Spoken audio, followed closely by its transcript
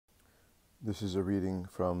This is a reading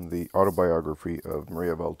from the Autobiography of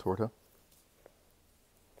Maria Valtorta,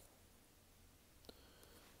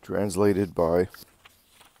 translated by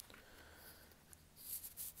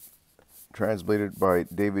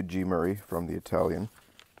David G. Murray from the Italian.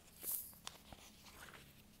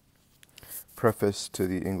 Preface to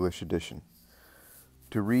the English edition.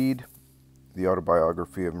 To read the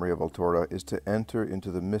Autobiography of Maria Valtorta is to enter into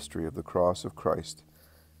the mystery of the cross of Christ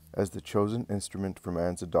as the chosen instrument for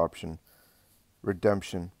man's adoption,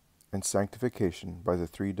 redemption, and sanctification by the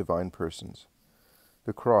three divine persons.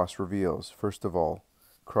 The cross reveals, first of all,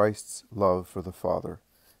 Christ's love for the Father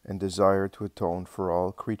and desire to atone for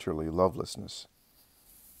all creaturely lovelessness.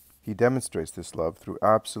 He demonstrates this love through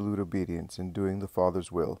absolute obedience in doing the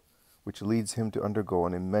Father's will, which leads him to undergo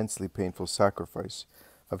an immensely painful sacrifice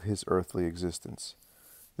of his earthly existence.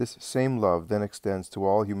 This same love then extends to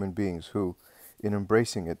all human beings who, in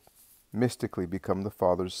embracing it, mystically become the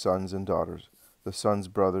Father's sons and daughters, the Son's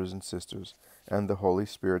brothers and sisters, and the Holy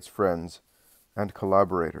Spirit's friends and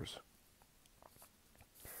collaborators.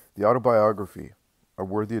 The Autobiography, a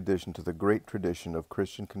worthy addition to the great tradition of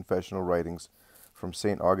Christian confessional writings from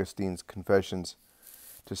St. Augustine's Confessions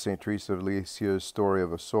to St. Teresa of Lisieux's Story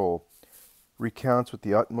of a Soul, recounts with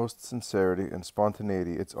the utmost sincerity and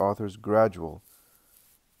spontaneity its author's gradual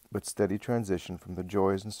but steady transition from the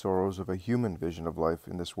joys and sorrows of a human vision of life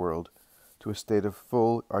in this world to a state of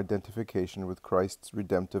full identification with Christ's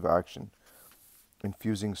redemptive action,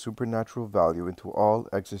 infusing supernatural value into all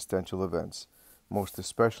existential events, most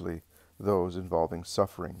especially those involving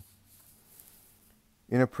suffering.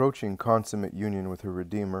 In approaching consummate union with her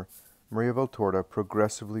Redeemer, Maria Valtorta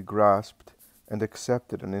progressively grasped and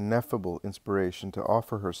accepted an ineffable inspiration to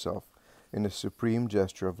offer herself in a supreme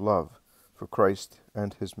gesture of love for Christ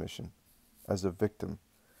and his mission, as a victim.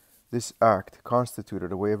 This act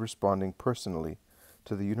constituted a way of responding personally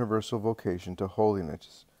to the universal vocation to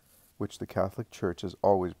holiness, which the Catholic Church has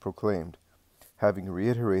always proclaimed, having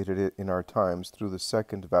reiterated it in our times through the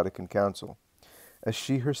Second Vatican Council. As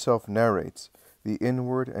she herself narrates, the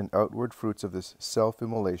inward and outward fruits of this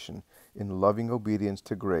self-immolation in loving obedience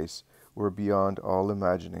to grace were beyond all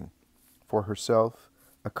imagining. For herself,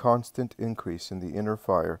 a constant increase in the inner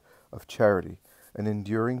fire of charity, an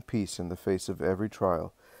enduring peace in the face of every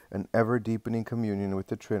trial, an ever-deepening communion with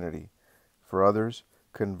the Trinity. For others,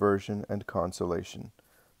 conversion and consolation,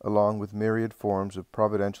 along with myriad forms of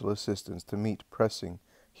providential assistance to meet pressing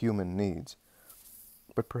human needs.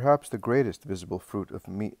 But perhaps the greatest visible fruit of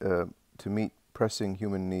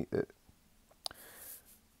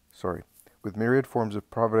with myriad forms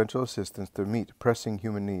of providential assistance to meet pressing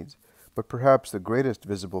human needs. But perhaps the greatest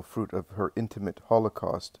visible fruit of her intimate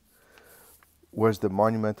holocaust was the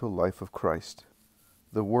monumental life of Christ,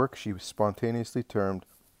 the work she spontaneously termed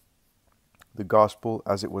the Gospel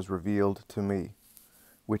as it was revealed to me,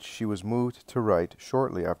 which she was moved to write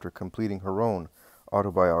shortly after completing her own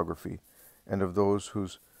autobiography, and of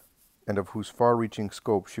whose far-reaching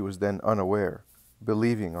scope she was then unaware,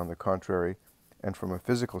 believing, on the contrary, and from a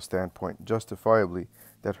physical standpoint justifiably,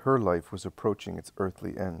 that her life was approaching its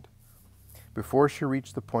earthly end. Before she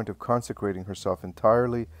reached the point of consecrating herself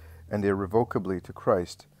entirely and irrevocably to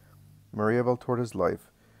Christ, Maria Valtorta's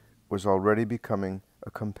life was already becoming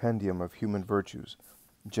a compendium of human virtues: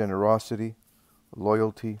 generosity,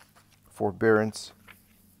 loyalty, forbearance,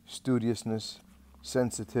 studiousness,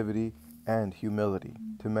 sensitivity, and humility,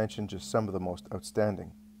 to mention just some of the most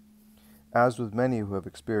outstanding. As with many who have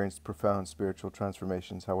experienced profound spiritual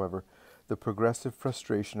transformations, however, the progressive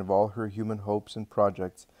frustration of all her human hopes and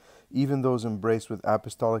projects, even those embraced with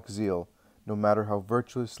apostolic zeal, no matter how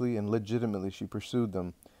virtuously and legitimately she pursued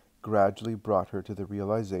them, gradually brought her to the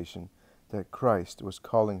realization that Christ was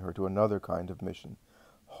calling her to another kind of mission,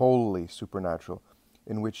 wholly supernatural,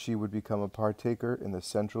 in which she would become a partaker in the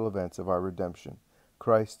central events of our redemption,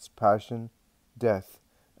 Christ's passion, death,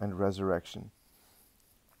 and resurrection.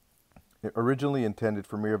 Originally intended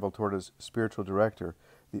for Maria Valtorta's spiritual director,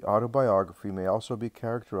 the autobiography may also be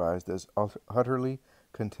characterized as utterly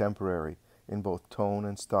contemporary in both tone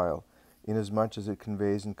and style, inasmuch as it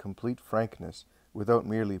conveys in complete frankness, without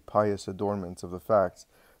merely pious adornments of the facts,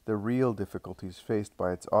 the real difficulties faced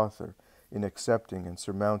by its author in accepting and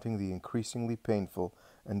surmounting the increasingly painful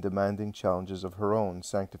and demanding challenges of her own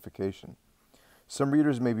sanctification. Some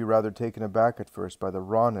readers may be rather taken aback at first by the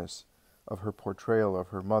rawness of her portrayal of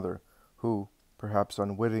her mother, who, perhaps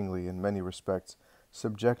unwittingly in many respects,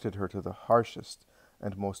 subjected her to the harshest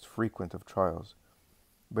and most frequent of trials.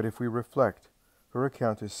 But if we reflect, her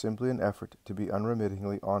account is simply an effort to be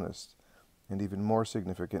unremittingly honest, and even more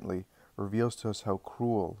significantly, reveals to us how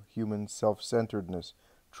cruel human self-centeredness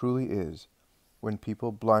truly is, when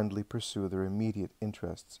people blindly pursue their immediate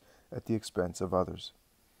interests at the expense of others.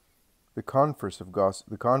 The converse of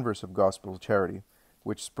gospel charity,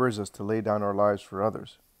 which spurs us to lay down our lives for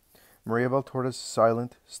others. Maria Valtorta's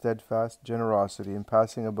silent, steadfast generosity in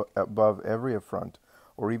passing above every affront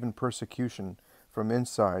or even persecution from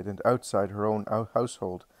inside and outside her own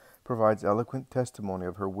household provides eloquent testimony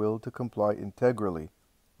of her will to comply integrally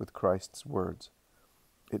with Christ's words.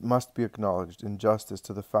 It must be acknowledged in justice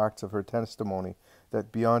to the facts of her testimony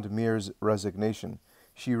that beyond mere resignation,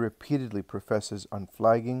 she repeatedly professes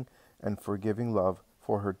unflagging and forgiving love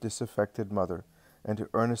for her disaffected mother, and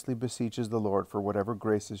earnestly beseeches the Lord for whatever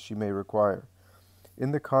graces she may require.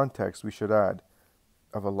 In the context, we should add,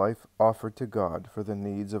 of a life offered to God for the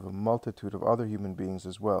needs of a multitude of other human beings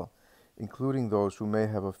as well, including those who may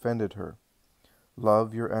have offended her.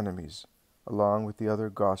 Love your enemies, along with the other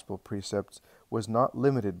gospel precepts, was not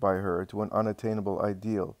limited by her to an unattainable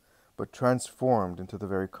ideal, but transformed into the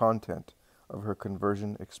very content of her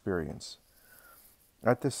conversion experience.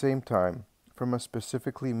 At the same time, from a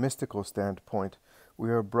specifically mystical standpoint, we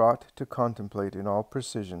are brought to contemplate in all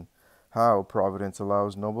precision how Providence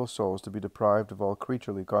allows noble souls to be deprived of all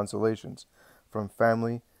creaturely consolations, from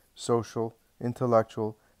family, social,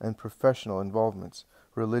 intellectual, and professional involvements,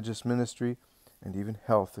 religious ministry, and even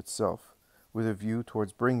health itself, with a view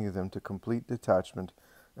towards bringing them to complete detachment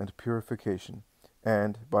and purification,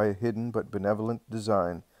 and, by a hidden but benevolent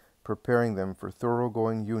design, preparing them for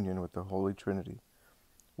thoroughgoing union with the Holy Trinity,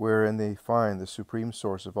 wherein they find the supreme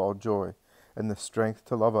source of all joy and the strength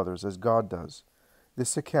to love others as God does.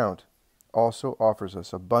 This account also offers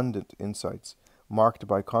us abundant insights, marked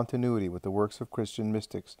by continuity with the works of Christian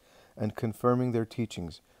mystics and confirming their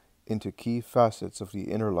teachings into key facets of the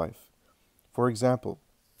inner life. For example,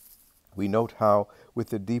 we note how, with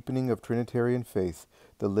the deepening of Trinitarian faith,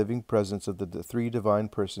 the living presence of the three divine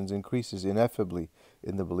persons increases ineffably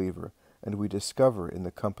in the believer, and we discover in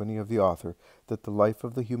the company of the author that the life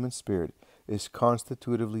of the human spirit is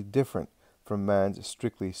constitutively different from man's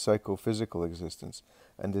strictly psychophysical existence,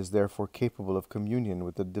 and is therefore capable of communion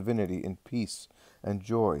with the divinity in peace and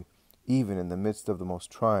joy, even in the midst of the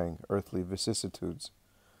most trying earthly vicissitudes.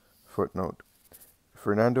 Footnote: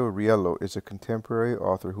 Fernando Riello is a contemporary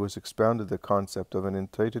author who has expounded the concept of an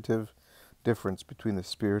intuitive difference between the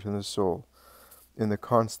spirit and the soul in the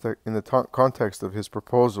context of his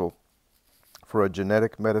proposal for a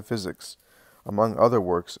genetic metaphysics, among other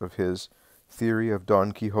works of his Theory of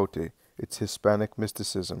Don Quixote, its Hispanic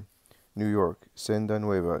Mysticism, New York, Senda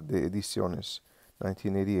Nueva de Ediciones,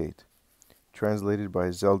 1988, translated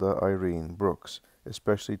by Zelda Irene Brooks,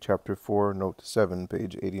 especially Chapter 4, Note 7,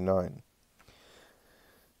 page 89.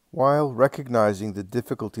 While recognizing the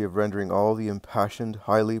difficulty of rendering all the impassioned,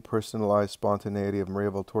 highly personalized spontaneity of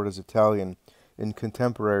Maria Valtorta's Italian in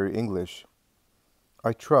contemporary English,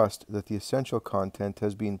 I trust that the essential content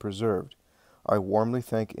has been preserved. I warmly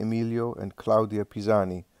thank Emilio and Claudia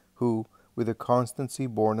Pisani, who, with a constancy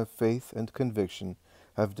born of faith and conviction,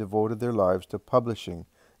 have devoted their lives to publishing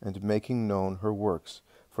and making known her works,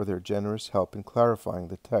 for their generous help in clarifying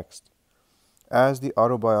the text. As the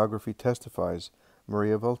autobiography testifies,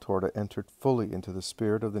 Maria Valtorta entered fully into the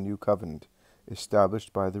spirit of the new covenant,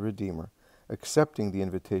 established by the Redeemer, accepting the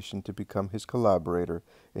invitation to become his collaborator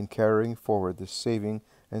in carrying forward this saving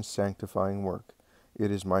and sanctifying work.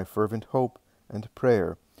 It is my fervent hope and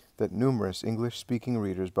prayer that numerous English-speaking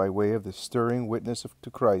readers, by way of the stirring witness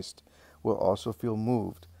to Christ, will also feel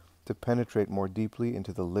moved to penetrate more deeply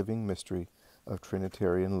into the living mystery of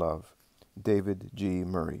Trinitarian love. David G.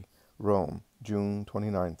 Murray, Rome, June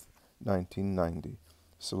 29th, 1990.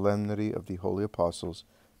 Solemnity of the Holy Apostles,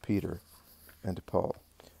 Peter and Paul.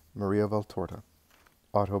 Maria Valtorta,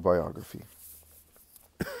 Autobiography.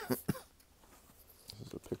 This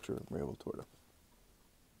is a picture of Maria Valtorta.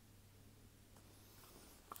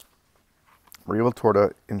 Maria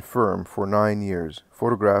Valtorta, infirm for 9 years,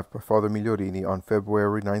 photographed by Father Migliorini on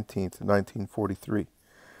February 19, 1943,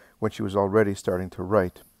 when she was already starting to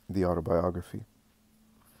write the autobiography.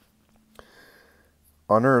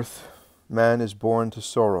 On earth, man is born to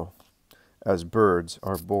sorrow, as birds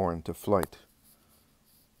are born to flight.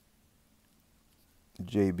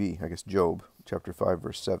 Job, chapter 5,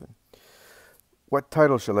 verse 7. What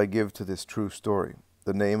title shall I give to this true story?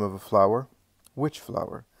 The name of a flower? Which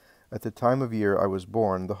flower? At the time of year I was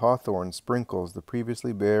born, the hawthorn sprinkles the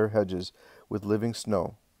previously bare hedges with living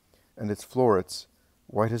snow, and its florets,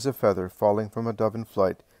 white as a feather falling from a dove in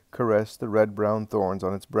flight, caress the red-brown thorns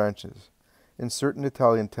on its branches. In certain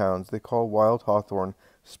Italian towns they call wild hawthorn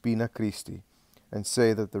Spina Christi, and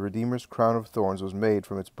say that the Redeemer's crown of thorns was made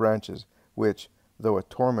from its branches, which, though a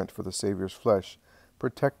torment for the Saviour's flesh,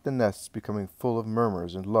 protect the nests becoming full of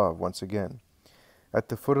murmurs and love once again. At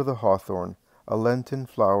the foot of the hawthorn, a Lenten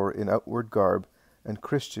flower in outward garb, and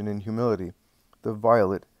Christian in humility, the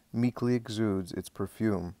violet meekly exudes its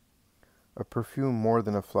perfume. A perfume more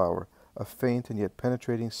than a flower, a faint and yet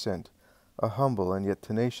penetrating scent, a humble and yet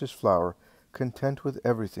tenacious flower, content with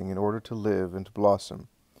everything in order to live and blossom.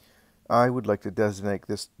 I would like to designate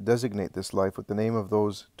this life with the name of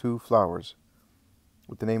those two flowers,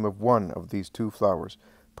 with the name of one of these two flowers,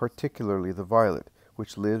 particularly the violet,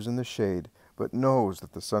 which lives in the shade, but knows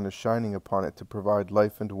that the sun is shining upon it to provide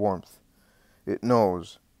life and warmth. It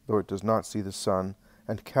knows, though it does not see the sun,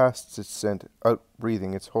 and casts its scent out,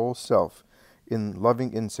 breathing its whole self in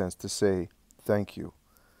loving incense to say, "Thank you."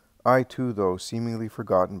 I too, though seemingly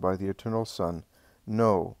forgotten by the eternal Sun,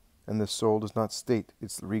 know, and the soul does not state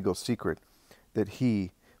its regal secret, that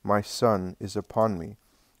He, my Son, is upon me,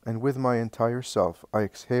 and with my entire self I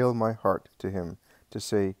exhale my heart to Him to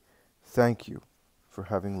say, "Thank you for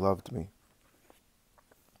having loved me."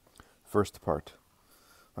 First part.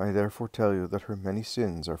 I therefore tell you that her many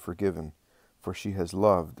sins are forgiven, for she has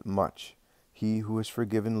loved much. He who is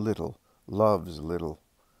forgiven little loves little.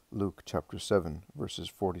 Luke chapter 7, verses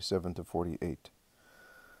 47 to 48.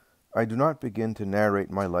 I do not begin to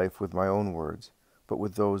narrate my life with my own words, but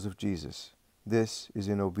with those of Jesus. This is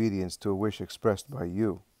in obedience to a wish expressed by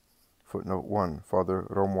you. Footnote 1. Father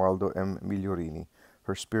Romualdo M. Migliorini,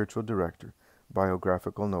 her spiritual director.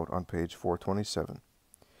 Biographical note on page 427.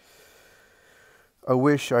 A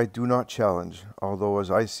wish I do not challenge, although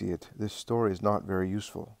as I see it, this story is not very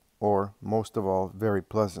useful, or, most of all, very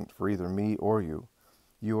pleasant for either me or you.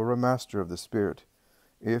 You are a master of the Spirit.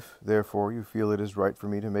 If, therefore, you feel it is right for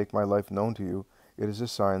me to make my life known to you, it is a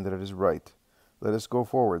sign that it is right. Let us go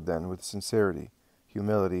forward, then, with sincerity,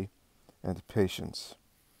 humility, and patience.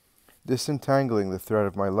 Disentangling the thread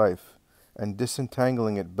of my life, and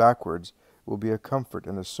disentangling it backwards, will be a comfort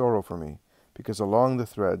and a sorrow for me, because along the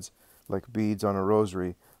threads, like beads on a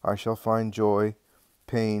rosary, I shall find joy,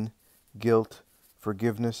 pain, guilt,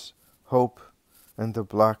 forgiveness, hope, and the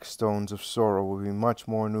black stones of sorrow will be much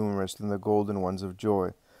more numerous than the golden ones of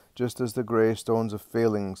joy, just as the grey stones of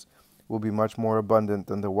failings will be much more abundant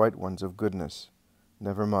than the white ones of goodness.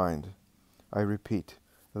 Never mind. I repeat,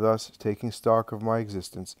 thus, taking stock of my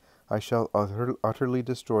existence, I shall utterly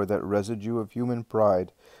destroy that residue of human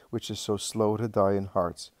pride which is so slow to die in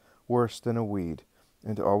hearts, worse than a weed,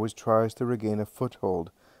 and always tries to regain a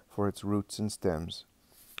foothold for its roots and stems.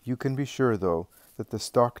 You can be sure, though, that the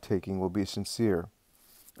stock-taking will be sincere,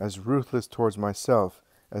 as ruthless towards myself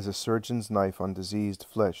as a surgeon's knife on diseased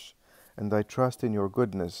flesh, and I trust in your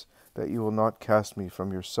goodness that you will not cast me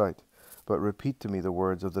from your sight, but repeat to me the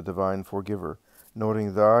words of the divine forgiver,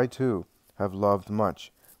 noting that I, too, have loved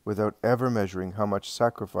much, without ever measuring how much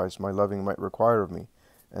sacrifice my loving might require of me,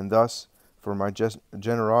 and thus, for my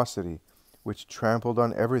generosity, which trampled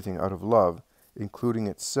on everything out of love, including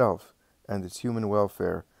itself and its human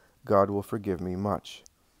welfare, God will forgive me much.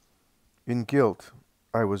 In guilt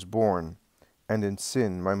I was born, and in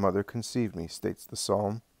sin my mother conceived me, states the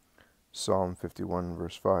Psalm. Psalm 51,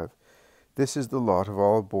 verse 5. This is the lot of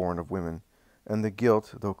all born of women, and the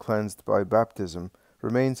guilt, though cleansed by baptism,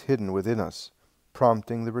 remains hidden within us,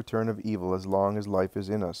 prompting the return of evil as long as life is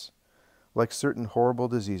in us. Like certain horrible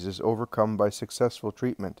diseases overcome by successful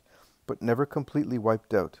treatment, but never completely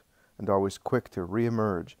wiped out, and always quick to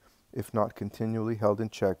re-emerge, if not continually held in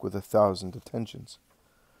check with 1,000 attentions.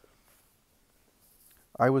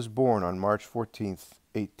 I was born on March 14th,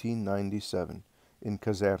 1897, in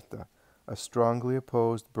Caserta, a strongly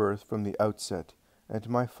opposed birth from the outset, and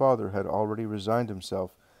my father had already resigned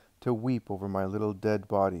himself to weep over my little dead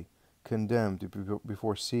body, condemned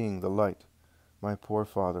before seeing the light. My poor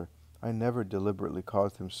father, I never deliberately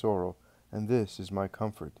caused him sorrow, and this is my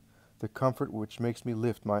comfort, the comfort which makes me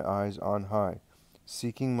lift my eyes on high,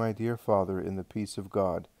 seeking my dear father in the peace of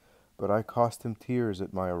God. But I cost him tears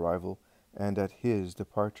at my arrival, and at his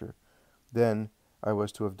departure. Then I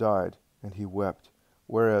was to have died, and he wept,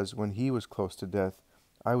 whereas when he was close to death,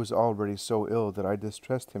 I was already so ill that I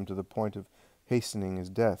distressed him to the point of hastening his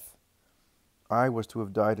death. I was to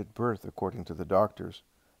have died at birth, according to the doctors.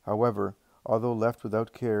 However, although left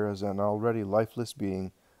without care as an already lifeless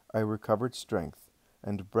being, I recovered strength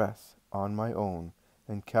and breath on my own,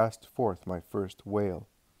 and cast forth my first wail.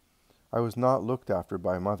 I was not looked after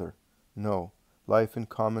by mother. No, life in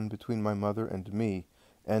common between my mother and me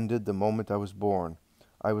ended the moment I was born.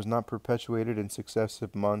 I was not perpetuated in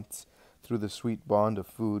successive months through the sweet bond of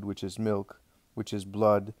food, which is milk, which is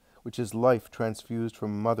blood, which is life transfused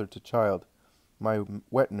from mother to child. My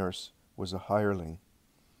wet nurse was a hireling.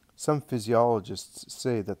 Some physiologists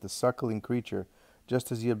say that the suckling creature just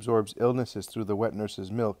as he absorbs illnesses through the wet nurse's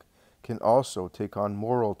milk, can also take on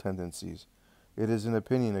moral tendencies. It is an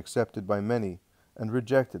opinion accepted by many and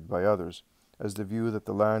rejected by others, as the view that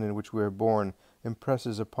the land in which we are born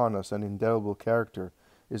impresses upon us an indelible character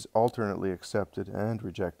is alternately accepted and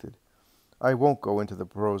rejected. I won't go into the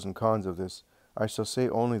pros and cons of this. I shall say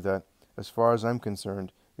only that, as far as I'm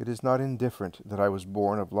concerned, it is not indifferent that I was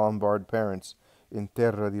born of Lombard parents in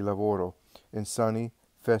Terra di Lavoro, in sunny,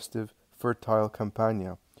 festive, fertile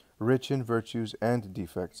Campania, rich in virtues and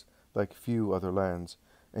defects, like few other lands,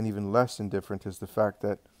 and even less indifferent is the fact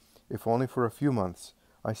that, if only for a few months,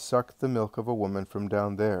 I sucked the milk of a woman from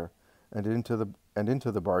down there, and into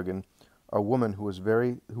the bargain, a woman who was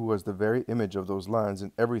the very image of those lands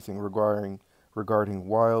in everything regarding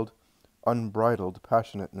wild, unbridled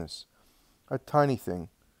passionateness. A tiny thing,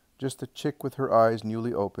 just a chick with her eyes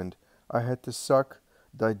newly opened, I had to suck,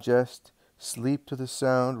 digest, sleep to the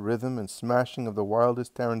sound, rhythm, and smashing of the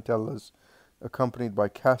wildest tarantellas, accompanied by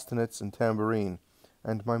castanets and tambourine,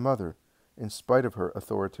 and my mother, in spite of her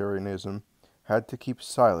authoritarianism, had to keep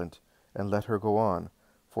silent and let her go on,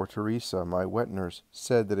 for Teresa, my wet nurse,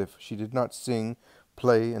 said that if she did not sing,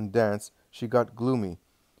 play, and dance, she got gloomy,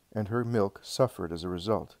 and her milk suffered as a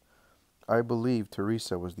result. I believe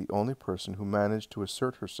Teresa was the only person who managed to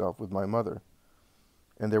assert herself with my mother,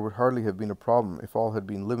 and there would hardly have been a problem if all had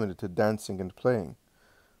been limited to dancing and playing.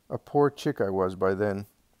 A poor chick I was by then,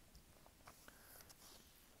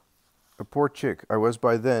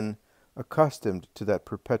 accustomed to that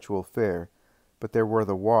perpetual fare, but there were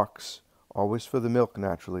the walks, always for the milk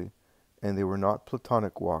naturally, and they were not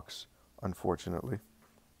platonic walks, unfortunately.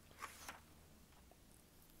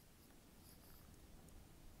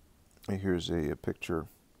 Here's a picture.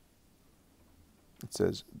 It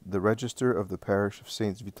says, the register of the parish of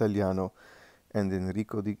Saints Vitaliano and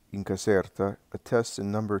Enrico in Caserta attests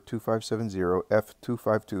in number 2570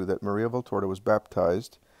 F252 that Maria Valtorta was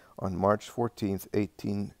baptized on March 14th,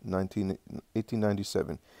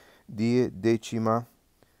 1897, die decima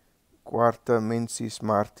quarta mensis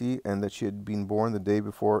Marti, and that she had been born the day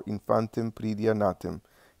before Infantem Pridia Natem.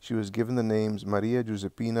 She was given the names Maria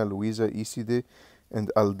Giuseppina Luisa Iside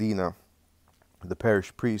and Aldina. The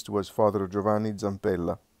parish priest was Father Giovanni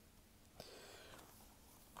Zampella.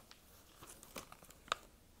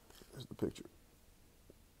 Here's the picture.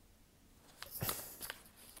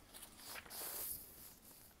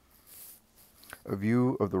 A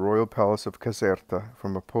view of the royal palace of Caserta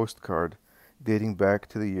from a postcard dating back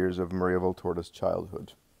to the years of Maria Valtorta's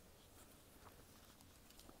childhood.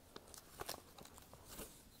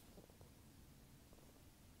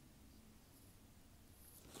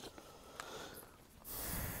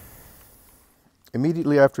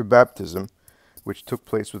 Immediately after baptism, which took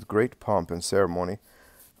place with great pomp and ceremony,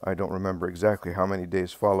 I don't remember exactly how many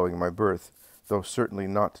days following my birth, though certainly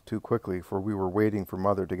not too quickly, for we were waiting for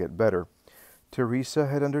Mother to get better, Teresa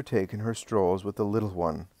had undertaken her strolls with the little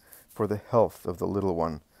one, for the health of the little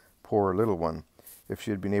one. Poor little one. If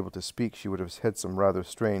she had been able to speak, she would have said some rather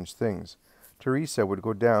strange things. Teresa would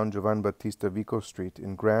go down Giovan Battista Vico Street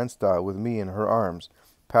in grand style with me in her arms,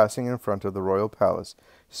 passing in front of the royal palace,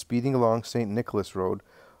 speeding along St. Nicholas Road,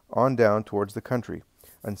 on down towards the country.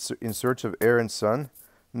 In search of air and sun?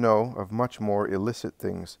 No, of much more illicit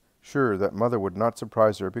things. Sure that Mother would not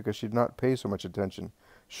surprise her because she did not pay so much attention.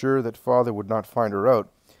 Sure that Father would not find her out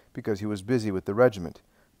because he was busy with the regiment.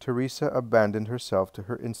 Teresa abandoned herself to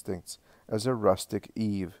her instincts as a rustic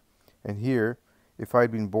Eve. And here, if I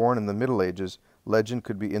had been born in the Middle Ages, legend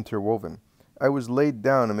could be interwoven. I was laid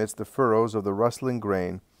down amidst the furrows of the rustling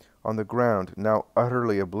grain, on the ground now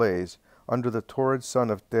utterly ablaze, under the torrid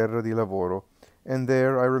sun of Terra di Lavoro, and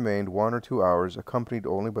there I remained 1 or 2 hours, accompanied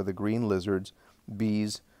only by the green lizards,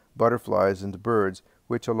 bees, butterflies, and birds,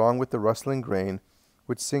 which, along with the rustling grain,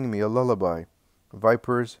 would sing me a lullaby.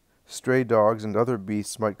 Vipers, stray dogs, and other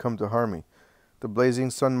beasts might come to harm me. The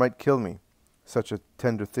blazing sun might kill me. Such a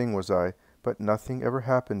tender thing was I, but nothing ever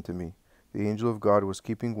happened to me. The angel of God was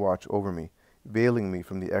keeping watch over me, veiling me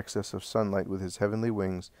from the excess of sunlight with his heavenly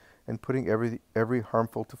wings, and putting everything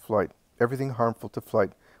harmful to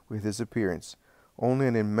flight with his appearance. Only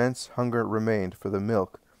an immense hunger remained for the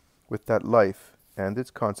milk, with that life and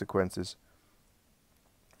its consequences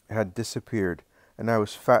had disappeared, and I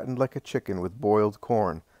was fattened like a chicken with boiled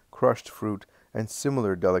corn, crushed fruit, and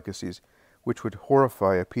similar delicacies which would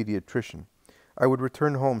horrify a pediatrician. I would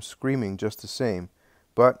return home screaming just the same,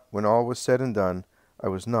 but when all was said and done, I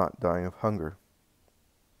was not dying of hunger.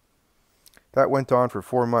 That went on for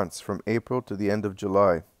 4 months, from April to the end of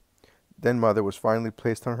July. Then Mother was finally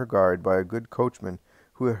placed on her guard by a good coachman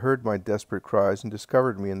who had heard my desperate cries and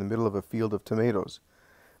discovered me in the middle of a field of tomatoes.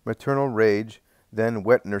 Maternal rage, then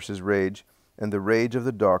wet nurse's rage, and the rage of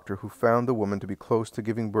the doctor who found the woman to be close to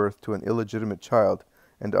giving birth to an illegitimate child,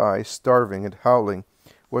 and I, starving and howling,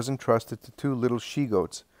 was entrusted to two little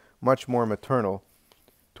she-goats, much more maternal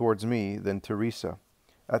towards me than Teresa.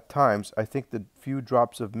 At times I think the few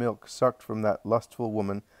drops of milk sucked from that lustful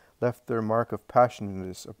woman left their mark of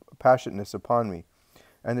passionateness upon me,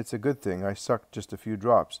 and it's a good thing I sucked just a few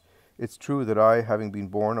drops. It's true that I, having been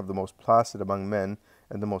born of the most placid among men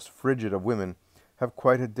and the most frigid of women, have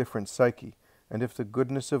quite a different psyche, and if the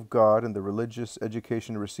goodness of God and the religious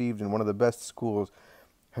education received in one of the best schools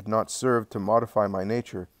had not served to modify my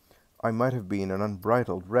nature, I might have been an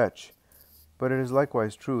unbridled wretch. But it is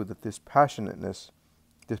likewise true that this passionateness,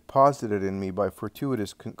 deposited in me by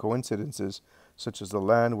fortuitous coincidences, such as the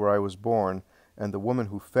land where I was born, and the woman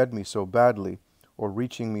who fed me so badly, or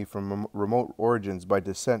reaching me from remote origins by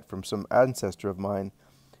descent from some ancestor of mine,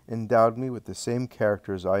 endowed me with the same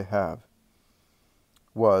characters I have,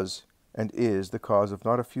 was, and is the cause of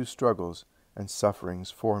not a few struggles and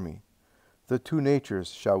sufferings for me. The two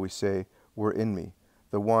natures, shall we say, were in me,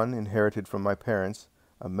 the one inherited from my parents,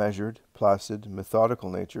 a measured, placid, methodical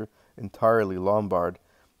nature, entirely Lombard,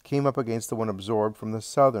 came up against the one absorbed from the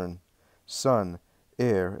southern, sun,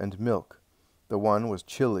 air, and milk. The one was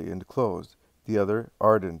chilly and closed, the other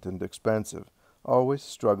ardent and expansive, always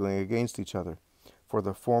struggling against each other, for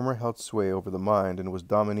the former held sway over the mind and was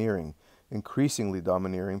domineering, increasingly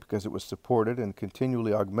domineering because it was supported and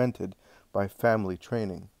continually augmented by family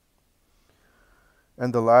training.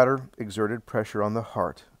 And the latter exerted pressure on the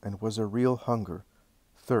heart, and was a real hunger,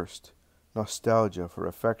 thirst, nostalgia for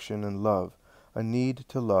affection and love, a need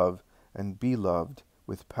to love and be loved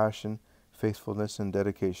with passion, faithfulness, and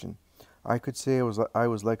dedication. I could say I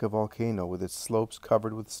was like a volcano with its slopes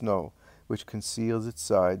covered with snow, which conceals its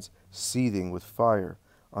sides, seething with fire,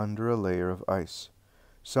 under a layer of ice.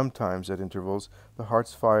 Sometimes, at intervals, the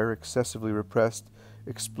heart's fire, excessively repressed,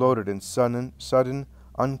 exploded in sudden,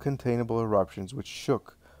 uncontainable eruptions which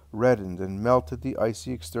shook, reddened, and melted the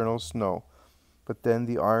icy external snow. But then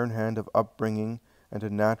the iron hand of upbringing and a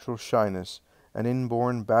natural shyness, an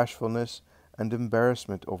inborn bashfulness and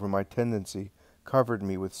embarrassment over my tendency, covered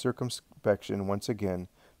me with circumspection once again,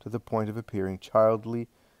 to the point of appearing chilly,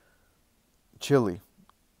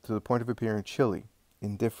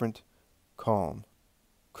 indifferent, calm.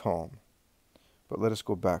 But let us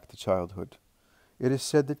go back to childhood. It is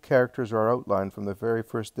said that characters are outlined from the very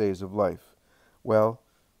first days of life. Well,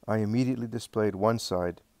 I immediately displayed one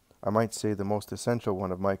side, I might say the most essential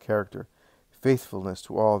one of my character, faithfulness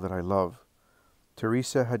to all that I love.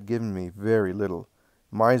 Teresa had given me very little,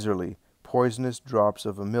 miserly, poisonous drops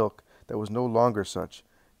of a milk that was no longer such,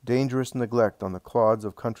 dangerous neglect on the clods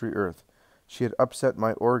of country earth. She had upset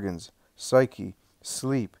my organs, psyche,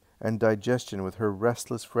 sleep, and digestion with her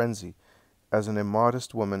restless frenzy, as an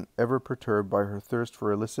immodest woman ever perturbed by her thirst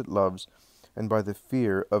for illicit loves and by the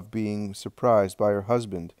fear of being surprised by her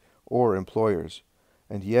husband or employers.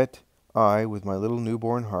 And yet I, with my little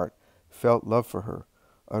newborn heart, felt love for her,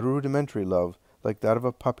 a rudimentary love, like that of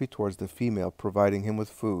a puppy towards the female providing him with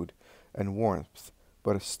food and warmth,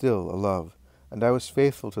 but still a love, and I was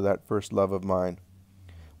faithful to that first love of mine.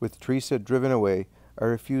 With Teresa driven away, I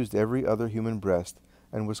refused every other human breast,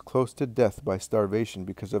 and was close to death by starvation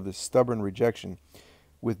because of this stubborn rejection,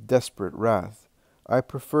 with desperate wrath. I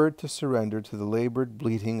preferred to surrender to the labored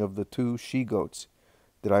bleating of the two she-goats.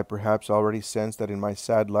 Did I perhaps already sense that in my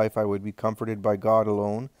sad life I would be comforted by God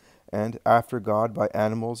alone, and after God by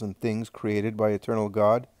animals and things created by eternal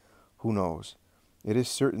God? Who knows? It is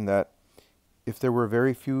certain that, if there were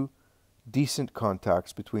very few decent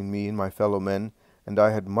contacts between me and my fellow men, and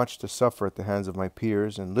I had much to suffer at the hands of my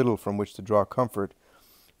peers, and little from which to draw comfort,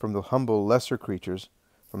 from the humble lesser creatures,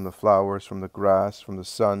 from the flowers, from the grass, from the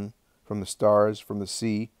sun, from the stars, from the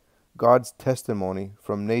sea, God's testimony,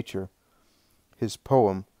 from nature, His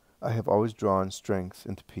poem, I have always drawn strength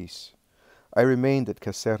and peace. I remained at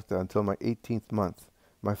Caserta until my 18th month.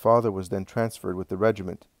 My father was then transferred with the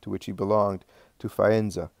regiment, to which he belonged, to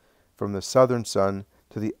Faenza, from the southern sun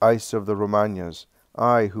to the ice of the Romagnas.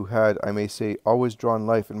 I, who had, I may say, always drawn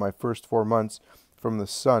life in my first 4 months from the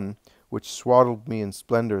sun, which swaddled me in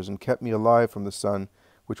splendors and kept me alive from the sun,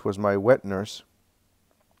 which was my wet nurse.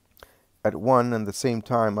 At one and the same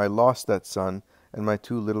time I lost that sun and my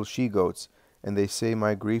two little she-goats, and they say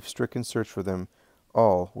my grief-stricken search for them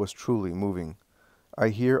all was truly moving. I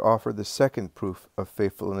here offer the second proof of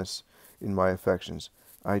faithfulness in my affections.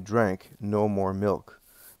 I drank no more milk.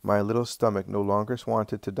 My little stomach no longer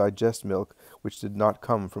wanted to digest milk which did not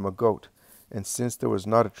come from a goat, and since there was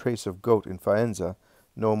not a trace of goat in Faenza,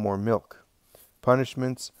 no more milk.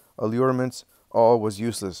 Punishments, allurements, all was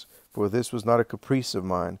useless, for this was not a caprice of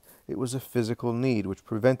mine. It was a physical need which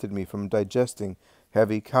prevented me from digesting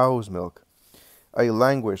heavy cow's milk. I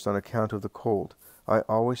languished on account of the cold. I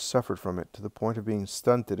always suffered from it to the point of being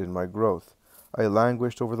stunted in my growth. I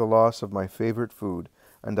languished over the loss of my favorite food,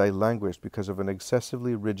 and I languished because of an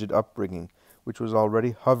excessively rigid upbringing, which was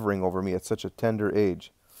already hovering over me at such a tender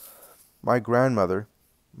age. My grandmother,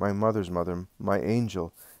 my mother's mother, my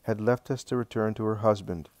angel, had left us to return to her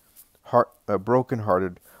husband,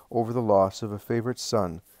 broken-hearted over the loss of a favorite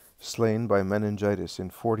son, slain by meningitis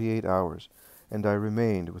in 48 hours, and I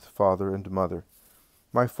remained with father and mother.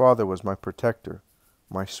 My father was my protector,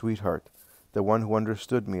 my sweetheart, the one who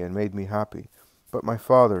understood me and made me happy. But my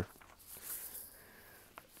father,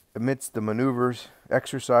 amidst the maneuvers,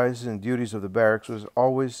 exercises, and duties of the barracks, was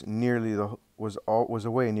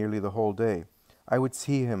away nearly the whole day. I would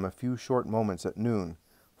see him a few short moments at noon,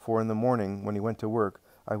 for in the morning, when he went to work,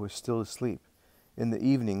 I was still asleep. In the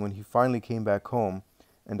evening, when he finally came back home,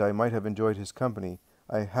 and I might have enjoyed his company,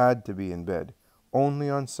 I had to be in bed. Only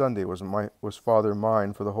on Sunday was father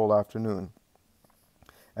mine for the whole afternoon,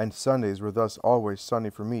 and Sundays were thus always sunny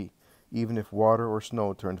for me, even if water or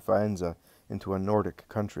snow turned Faenza into a Nordic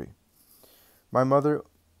country. My mother,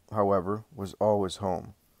 however, was always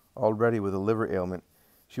home. Already with a liver ailment,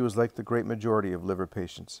 she was like the great majority of liver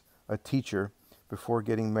patients. A teacher, before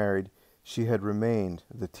getting married, she had remained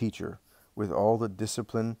the teacher, with all the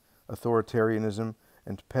discipline, authoritarianism,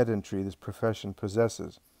 and pedantry this profession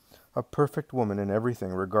possesses. A perfect woman in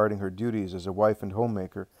everything regarding her duties as a wife and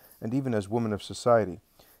homemaker, and even as woman of society.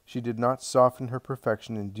 She did not soften her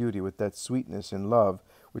perfection in duty with that sweetness in love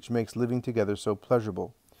which makes living together so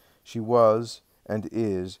pleasurable. She was, and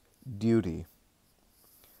is, duty.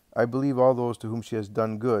 I believe all those to whom she has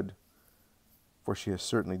done good, for she has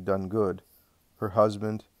certainly done good, her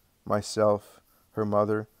husband, myself, her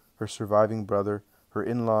mother, her surviving brother, her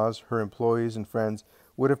in-laws, her employees and friends,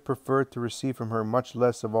 would have preferred to receive from her much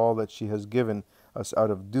less of all that she has given us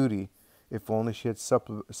out of duty, if only she had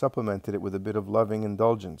supplemented it with a bit of loving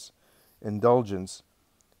indulgence. Indulgence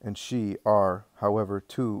and she are, however,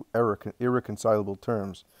 two irreconcilable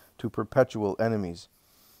terms, two perpetual enemies.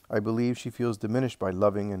 I believe she feels diminished by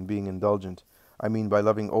loving and being indulgent. I mean by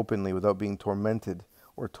loving openly without being tormented,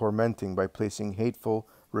 or tormenting by placing hateful,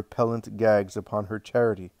 repellent gags upon her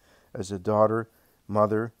charity, as a daughter,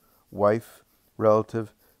 mother, wife,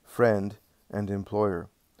 relative, friend, and employer.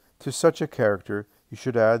 To such a character you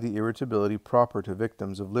should add the irritability proper to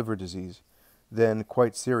victims of liver disease, then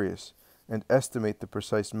quite serious, and estimate the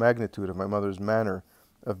precise magnitude of my mother's manner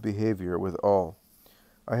of behavior with all.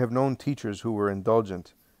 I have known teachers who were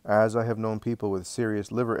indulgent, as I have known people with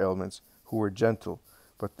serious liver ailments who were gentle,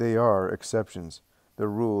 but they are exceptions. The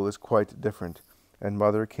rule is quite different, and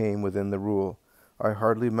mother came within the rule. I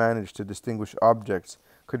hardly managed to distinguish objects,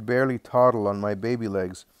 could barely toddle on my baby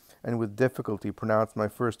legs, and with difficulty pronounced my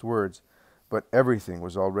first words, but everything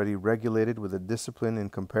was already regulated with a discipline in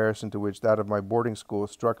comparison to which that of my boarding school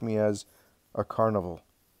struck me as a carnival.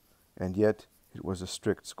 And yet it was a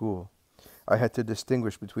strict school. I had to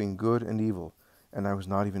distinguish between good and evil, and I was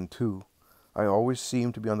not even 2. I always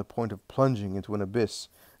seemed to be on the point of plunging into an abyss,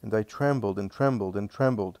 and I trembled and trembled and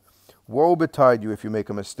trembled. Woe betide you if you make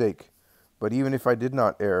a mistake. But even if I did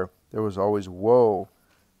not err, there was always woe.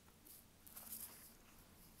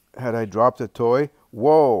 Had I dropped a toy?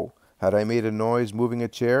 Woe! Had I made a noise moving a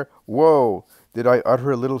chair? Woe! Did I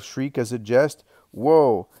utter a little shriek as a jest?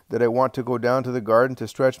 Woe! Did I want to go down to the garden to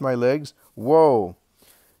stretch my legs? Woe!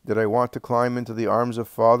 Did I want to climb into the arms of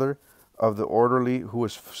father, of the orderly who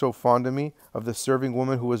was so fond of me, of the serving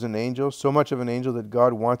woman who was an angel, so much of an angel that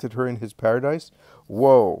God wanted her in his paradise?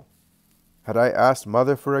 Woe! Had I asked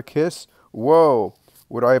mother for a kiss? Woe!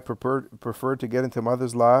 Would I have preferred to get into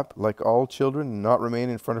mother's lap like all children and not remain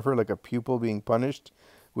in front of her like a pupil being punished,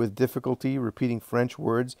 with difficulty repeating French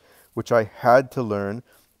words which I had to learn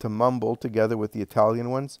to mumble together with the Italian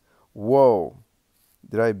ones? Woe!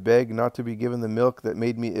 Did I beg not to be given the milk that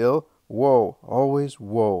made me ill? Woe! Always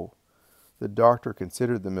woe! The doctor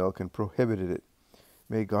considered the milk and prohibited it.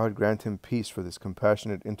 May God grant him peace for this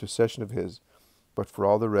compassionate intercession of his, but for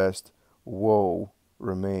all the rest, woe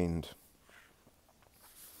remained.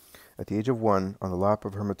 At the age of 1, on the lap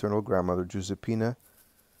of her maternal grandmother, Giuseppina,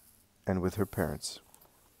 and with her parents.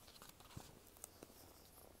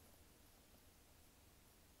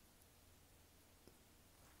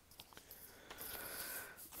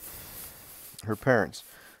 Her parents,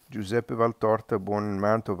 Giuseppe Valtorta, born in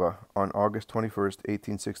Mantova on August 21st,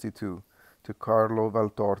 1862, to Carlo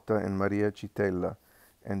Valtorta and Maria Citella,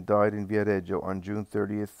 and died in Viareggio on June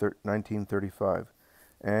 30th, 1935,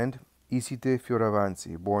 and Isite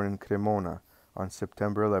Fioravanti, born in Cremona on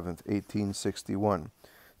September 11th, 1861,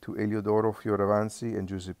 to Eliodoro Fioravanti and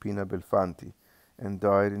Giuseppina Belfanti, and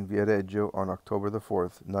died in Viareggio on October the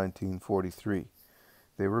 4th, 1943.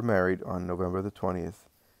 They were married on November the 20th,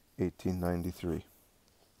 1893.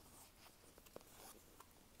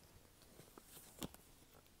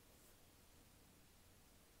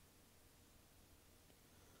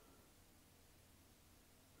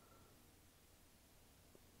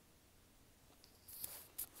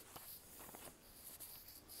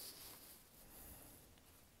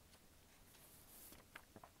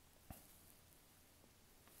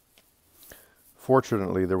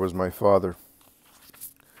 Fortunately, there was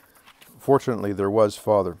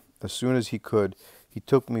father. As soon as he could, he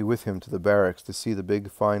took me with him to the barracks to see the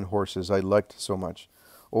big fine horses I liked so much,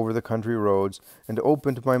 over the country roads, and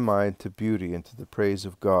opened my mind to beauty and to the praise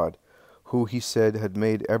of God, who, he said, had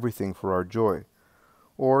made everything for our joy.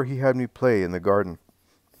 Or he had me play in the garden.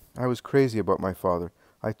 I was crazy about my father.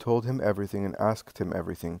 I told him everything and asked him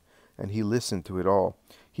everything, and he listened to it all.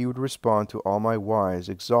 He would respond to all my whys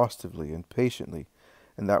exhaustively and patiently,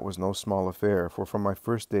 and that was no small affair, for from my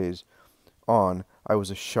first days on I was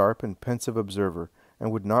a sharp and pensive observer,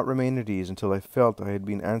 and would not remain at ease until I felt I had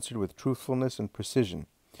been answered with truthfulness and precision.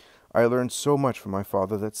 I learned so much from my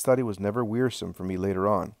father that study was never wearisome for me later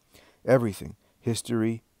on. Everything,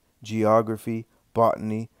 history, geography,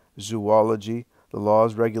 botany, zoology, the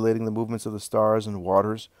laws regulating the movements of the stars and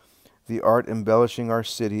waters, the art embellishing our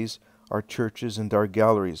cities, our churches, and our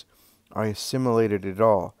galleries, I assimilated it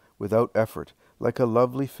all, without effort, like a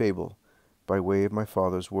lovely fable, by way of my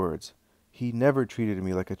father's words. He never treated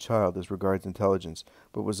me like a child as regards intelligence,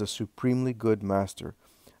 but was a supremely good master.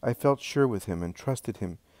 I felt sure with him and trusted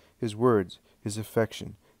him, his words, his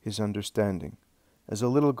affection, his understanding. As a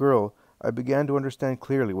little girl, I began to understand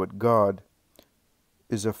clearly what God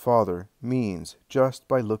is a father means just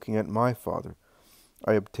by looking at my father.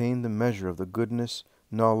 I obtained the measure of the goodness,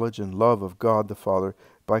 knowledge, and love of God the Father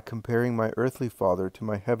by comparing my earthly father to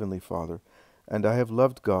my heavenly Father, and I have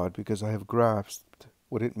loved God because I have grasped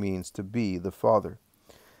what it means to be the Father.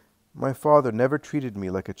 My father never treated me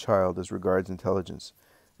like a child as regards intelligence,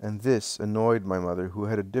 and this annoyed my mother, who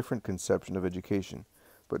had a different conception of education.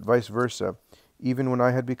 But vice versa, even when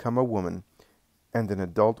I had become a woman, and an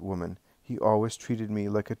adult woman, he always treated me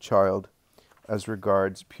like a child as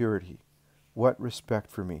regards purity. What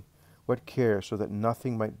respect for me! What care so that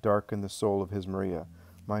nothing might darken the soul of his Maria,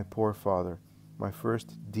 my poor father, my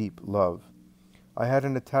first deep love. I had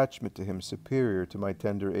an attachment to him superior to my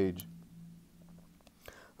tender age.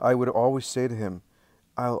 I would always say to him,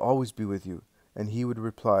 "I'll always be with you," and he would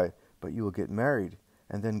reply, "But you will get married,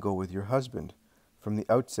 and then go with your husband." From the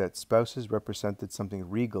outset, spouses represented something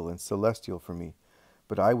regal and celestial for me.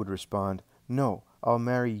 But I would respond, "No, I'll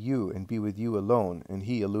marry you and be with you alone," and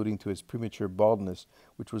he, alluding to his premature baldness,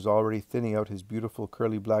 which was already thinning out his beautiful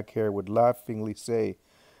curly black hair, would laughingly say,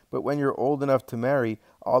 "But when you're old enough to marry,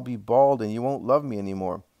 I'll be bald and you won't love me any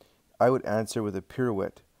more." I would answer with a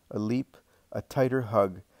pirouette, a leap, a tighter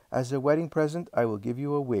hug, "As a wedding present, I will give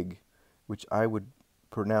you a wig," which I would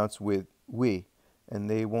pronounce with "oui," and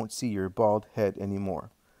they won't see your bald head any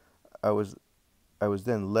more. I was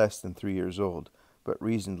then less than 3 years old, but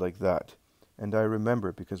reasoned like that, and I remember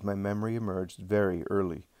it because my memory emerged very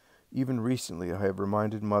early. Even recently I have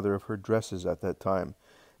reminded Mother of her dresses at that time,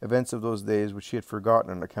 events of those days which she had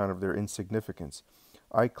forgotten on account of their insignificance.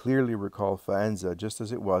 I clearly recall Faenza just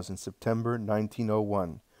as it was in September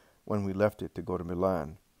 1901, when we left it to go to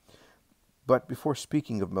Milan. But before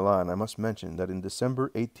speaking of Milan, I must mention that in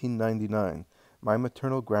December 1899, my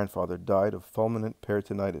maternal grandfather died of fulminant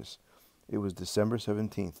peritonitis. It was December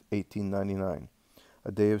 17th, 1899,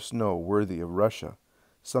 a day of snow worthy of Russia,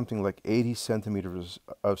 something like 80 centimeters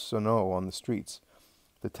of snow on the streets.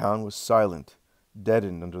 The town was silent,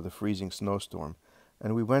 deadened under the freezing snowstorm,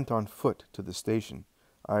 and we went on foot to the station.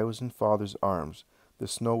 I was in Father's arms. The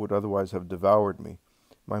snow would otherwise have devoured me.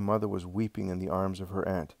 My mother was weeping in the arms of her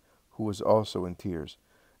aunt, who was also in tears.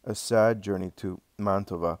 A sad journey to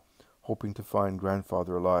Mantova, hoping to find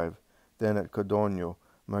grandfather alive. Then at Codogno,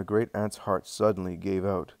 my great-aunt's heart suddenly gave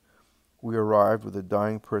out. We arrived with a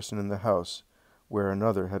dying person in the house, where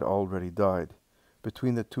another had already died.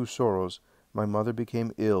 Between the two sorrows, my mother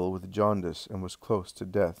became ill with jaundice and was close to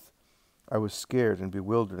death. I was scared and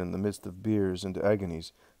bewildered in the midst of biers and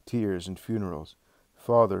agonies, tears and funerals.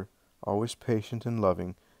 Father, always patient and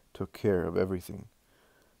loving, took care of everything.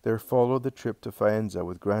 There followed the trip to Faenza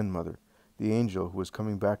with grandmother, the angel who was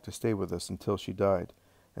coming back to stay with us until she died.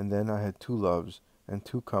 And then I had 2 loves and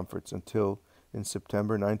 2 comforts until, in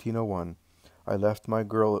September 1901, I left my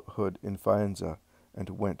girlhood in Faenza and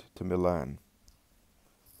went to Milan.